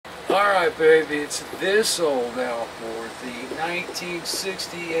Alright baby, it's This Old Outboard, the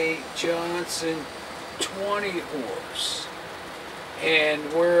 1968 Johnson 20 horse. And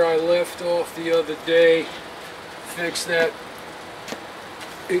where I left off the other day, fixed that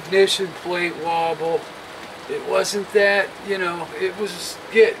ignition plate wobble. It wasn't that, you know, it was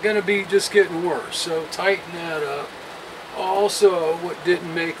gonna be just getting worse, so tighten that up. Also, what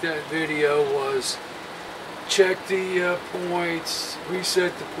didn't make that video was check the points,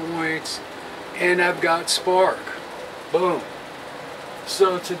 reset the points, and I've got spark. Boom.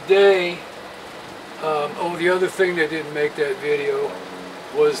 So today, oh, the other thing that didn't make that video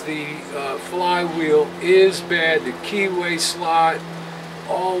was the flywheel is bad. The keyway slot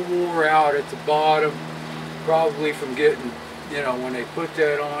all wore out at the bottom, probably from getting, you know, when they put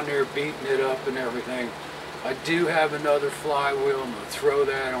that on there, beating it up and everything. I do have another flywheel. I'm going to throw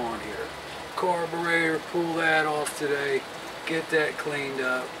that on here. Carburetor, pull that off today, get that cleaned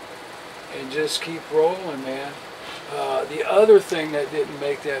up, and just keep rolling, man. The other thing that didn't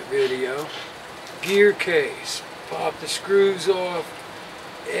make that video, gear case. Pop the screws off,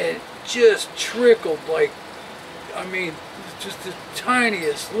 and just trickled like, I mean, just the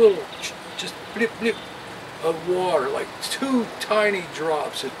tiniest little, just blip blip of water, like 2 tiny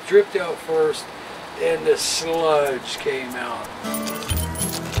drops. It dripped out first, and the sludge came out.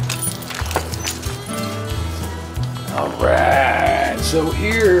 Alright, so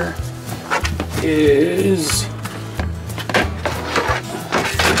here is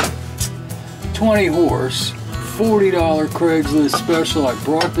 20 horse, $40 Craigslist special. I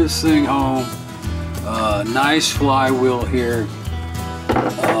brought this thing home. Nice flywheel here.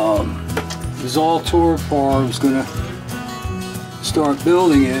 It was all tore apart. I was going to start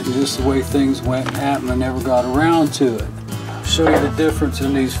building it, and just the way things went and happened, I never got around to it. I'll show you the difference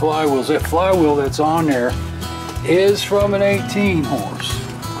in these flywheels. That flywheel that's on there is from an 18 horse.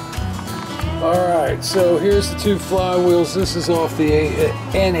 Alright, so here's the 2 flywheels. This is off the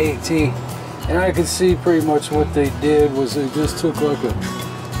N18, and I could see pretty much what they did was they just took like a,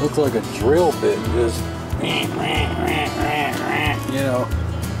 looked like a drill bit and just, you know,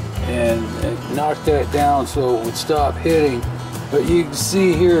 and knocked that down so it would stop hitting. But you can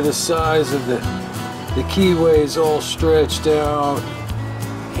see here the size of the keyway is all stretched out,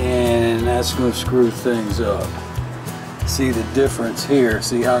 and that's going to screw things up. See the difference here.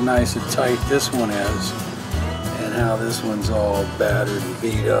 See how nice and tight this one is, and how this one's all battered and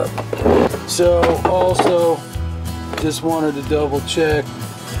beat up. So also just wanted to double check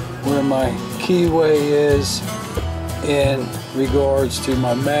where my keyway is in regards to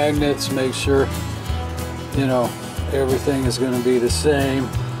my magnets. Make sure, you know, everything is going to be the same,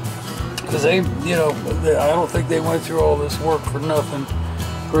 because they, you know, I don't think they went through all this work for nothing.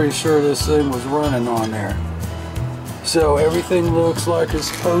 Pretty sure this thing was running on there. So everything looks like it's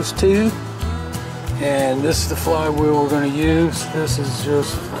supposed to, and this is the flywheel we're going to use. This is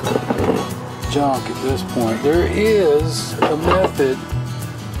just junk at this point. There is a method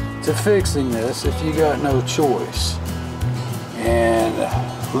to fixing this if you got no choice. And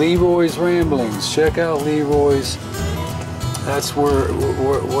Leroy's Ramblings, check out Leroy's. That's where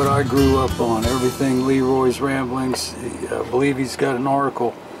what I grew up on, everything Leroy's Ramblings. I believe he's got an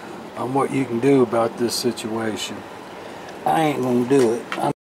article on what you can do about this situation. I ain't gonna do it.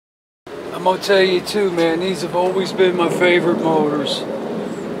 I'm gonna tell you too, man, these have always been my favorite motors.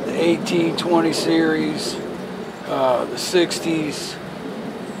 The 1820 series, the 60s.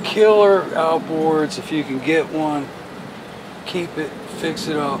 Killer outboards. If you can get one, keep it, fix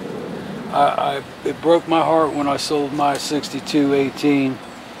it up. It broke my heart when I sold my 62 18,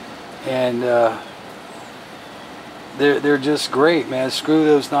 and they're just great, man. Screw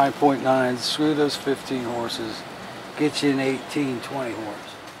those 9.9s, screw those 15 horses, get you an 18 20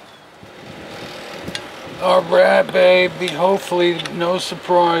 horse. Alright baby, hopefully no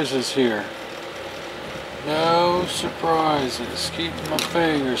surprises here. No surprises. Keeping my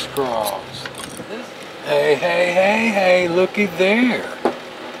fingers crossed. Hey, hey, hey, hey, looky there.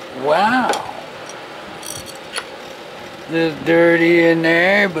 Wow. A little dirty in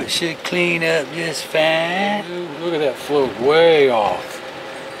there, but should clean up just fine. Look at that float, way off.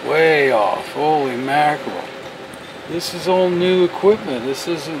 Way off. Holy mackerel. This is all new equipment. This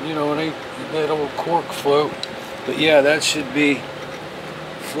isn't, you know, it ain't that old cork float. But yeah, that should be,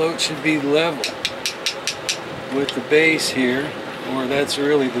 float should be level with the base here, or that's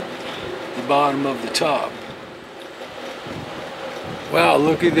really the bottom of the top. Wow,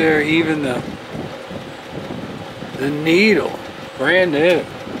 looky there, even the needle, brand new.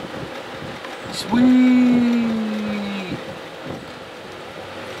 Sweet.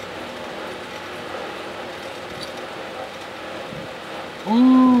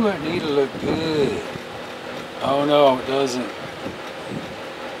 Ooh. Ooh, that needle look good. Oh no, it doesn't.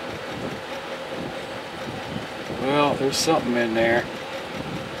 Well, there's something in there,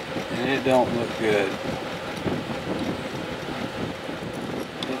 and it don't look good.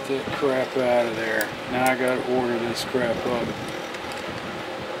 Get that crap out of there. Now I gotta order this crap up.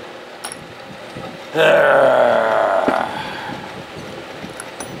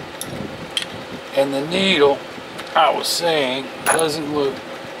 And the needle, I was saying, doesn't look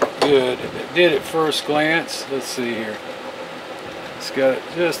good. It did at first glance. Let's see here. It's got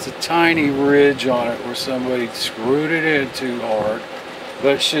just a tiny ridge on it where somebody screwed it in too hard,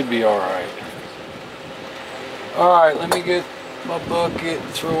 but it should be alright. Alright, let me get my bucket and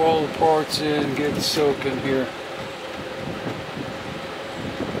throw all the parts in and get it soaking here.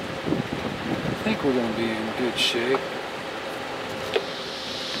 I think we're going to be in good shape.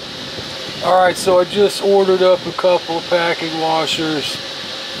 Alright, so I just ordered up a couple of packing washers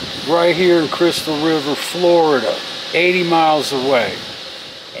right here in Crystal River, Florida, 80 miles away.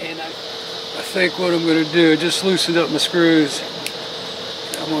 And I think what I'm going to do, I just loosened up my screws.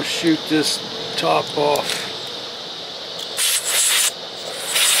 I'm going to shoot this top off.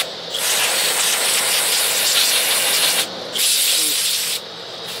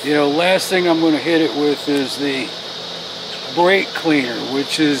 You know, last thing I'm going to hit it with is the brake cleaner,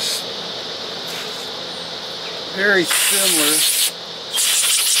 which is very similar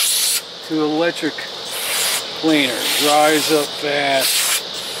to electric cleaner. Dries up fast.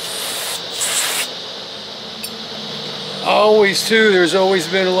 Always too, there's always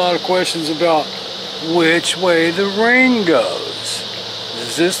been a lot of questions about which way the ring goes.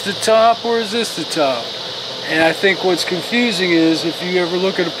 Is this the top or is this the top? And I think what's confusing is if you ever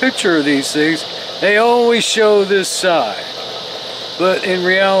look at a picture of these things, they always show this side. But in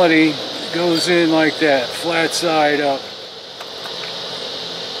reality, it goes in like that, flat side up.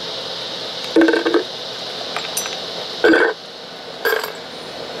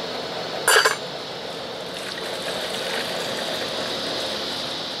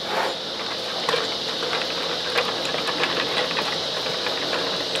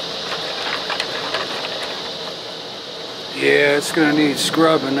 Yeah, it's gonna need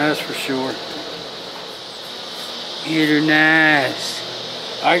scrubbing, that's for sure. They're nice.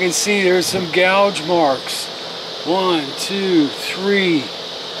 I can see there's some gouge marks. 1, 2, 3.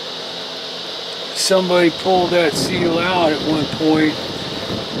 Somebody pulled that seal out at one point,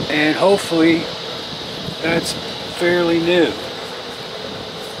 and hopefully that's fairly new.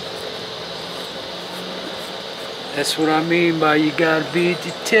 That's what I mean by you gotta be a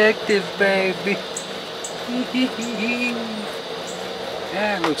detective, baby.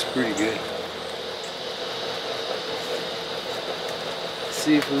 That looks pretty good.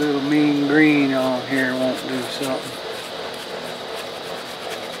 See if a little mean green on here won't do something.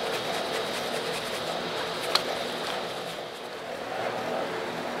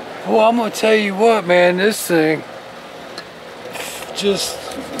 Well, I'm gonna tell you what, man, this thing just,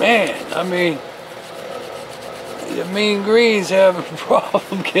 man, I mean, the mean green's having a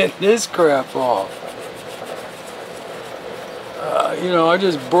problem getting this crap off. You know, I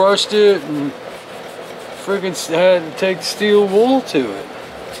just brushed it and freaking had to take steel wool to it.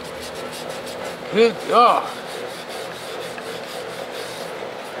 Good God.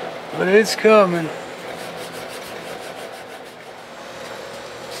 But it's coming.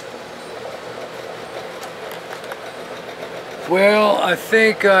 Well, I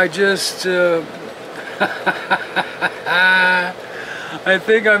think I just I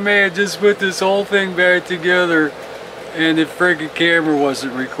think I may have just put this whole thing back together and the freaking camera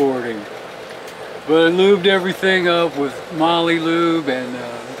wasn't recording. But I lubed everything up with Molly lube and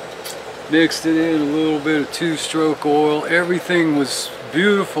mixed it in a little bit of 2-stroke oil. Everything was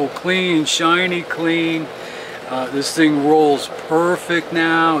beautiful, clean, shiny clean. This thing rolls perfect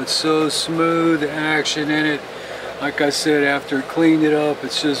now. It's so smooth, the action in it. Like I said, after I cleaned it up,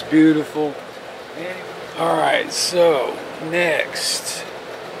 it's just beautiful. Alright, so next.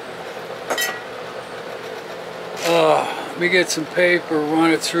 Let me get some paper, run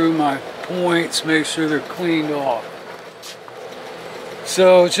it through my points, make sure they're cleaned off.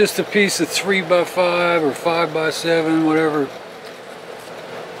 So it's just a piece of 3x5 or 5x7, whatever.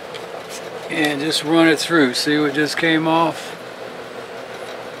 And just run it through. See what just came off?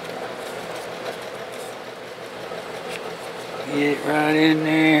 Get it right in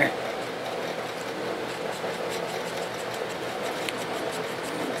there.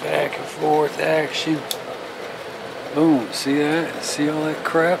 Back and forth action. Boom, see that? See all that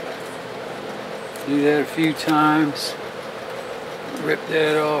crap? Do that a few times. Rip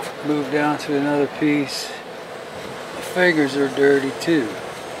that off, move down to another piece. The fingers are dirty too.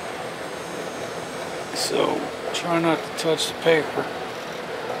 So try not to touch the paper.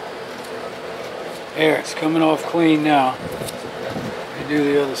 There, it's coming off clean now. Let me do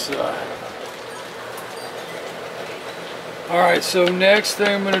the other side. Alright, so next thing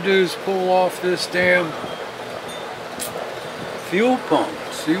I'm going to do is pull off this damn fuel pump.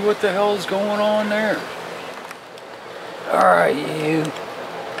 See what the hell is going on there. Alright, you.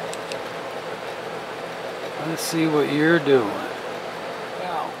 Let's see what you're doing.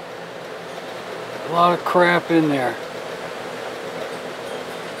 Wow. A lot of crap in there.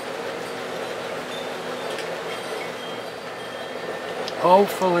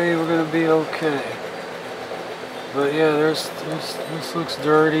 Hopefully we're going to be okay. But yeah, this looks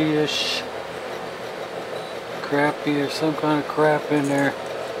dirty-ish. Crappy, there's some kind of crap in there.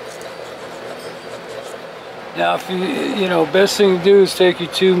 Now, if you know, best thing to do is take your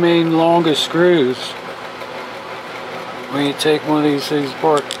two main longest screws. When you take one of these things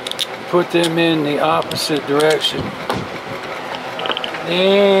apart, put them in the opposite direction.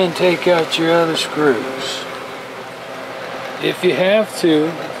 Then take out your other screws. If you have to,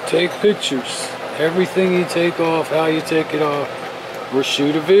 take pictures. Everything you take off, how you take it off, or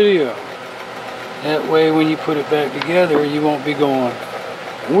shoot a video. That way when you put it back together, you won't be going,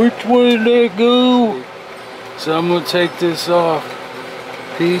 which way did that go? So I'm going to take this off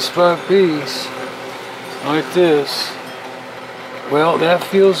piece by piece, like this. Well, that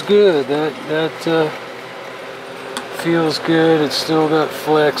feels good. That feels good. It's still got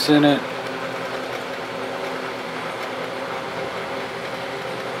flex in it.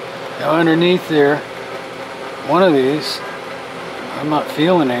 Now underneath there, one of these, I'm not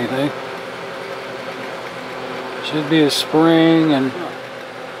feeling anything. Should be a spring, and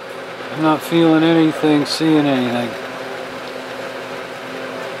I'm not feeling anything, seeing anything.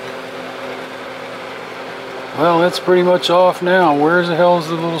 Well, that's pretty much off now. Where's the hell's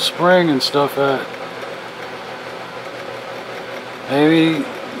the little spring and stuff at? Maybe,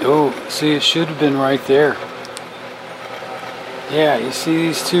 oh, see, it should have been right there. Yeah, you see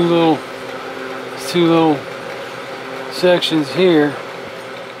these two little sections here.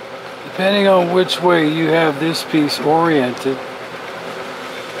 Depending on which way you have this piece oriented,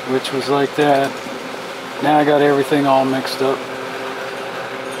 which was like that. Now I got everything all mixed up.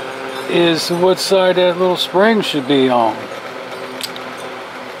 Is what side that little spring should be on.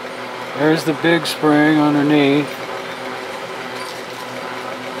 There's the big spring underneath.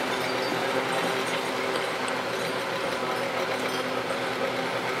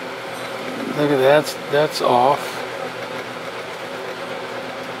 Look at that, that's off.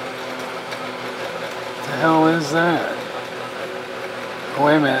 What the hell is that?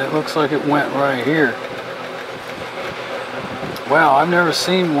 Wait a minute, it looks like it went right here. Wow, I've never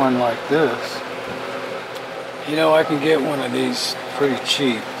seen one like this. You know, I can get one of these pretty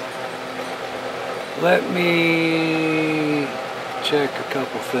cheap. Let me check a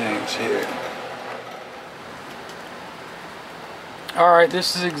couple things here. Alright,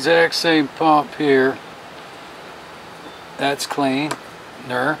 this is the exact same pump here. That's clean.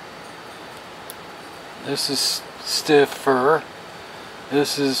 This is stiffer.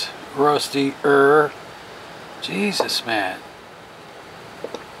 This is rusty-er. Jesus, man.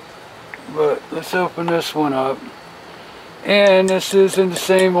 But let's open this one up. And this is in the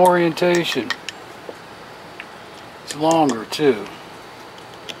same orientation. It's longer too.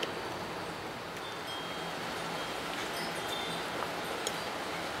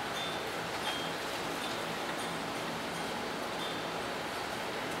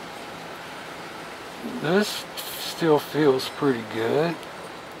 This still feels pretty good.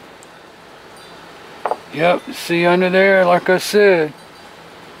 Yep, see under there, like I said,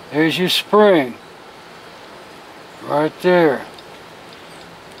 there's your spring. Right there.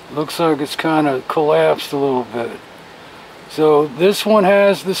 Looks like it's kind of collapsed a little bit. So this one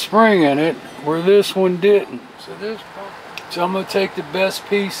has the spring in it, where this one didn't. So I'm going to take the best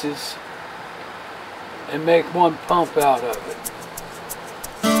pieces and make one pump out of it.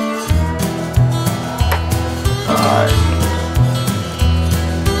 Alright.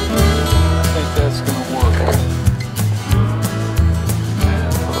 I think that's going to work.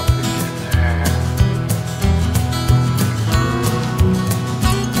 And pump it in there.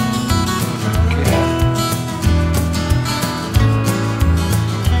 Okay.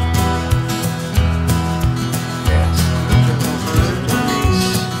 Yes.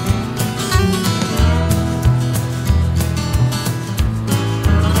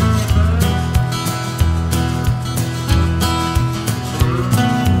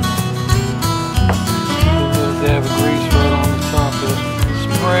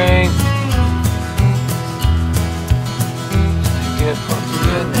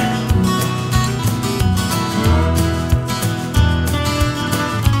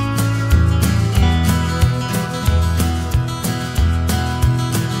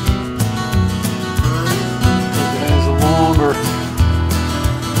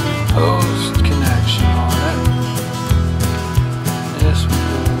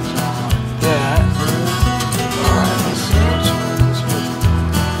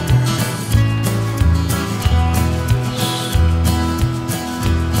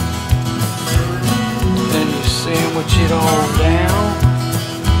 switch it all down.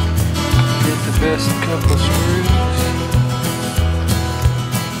 Get the best couple screws.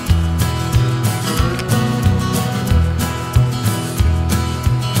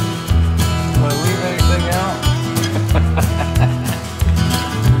 Did I leave anything out?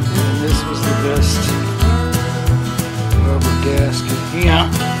 And this was the best rubber gasket. Yeah.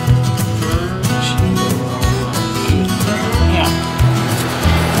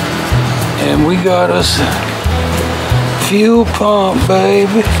 And we got us a fuel pump,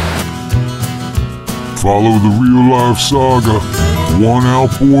 baby. Follow the real life saga, one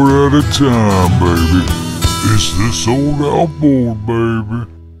outboard at a time, baby. It's This Old Outboard, baby.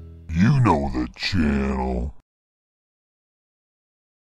 You know the channel.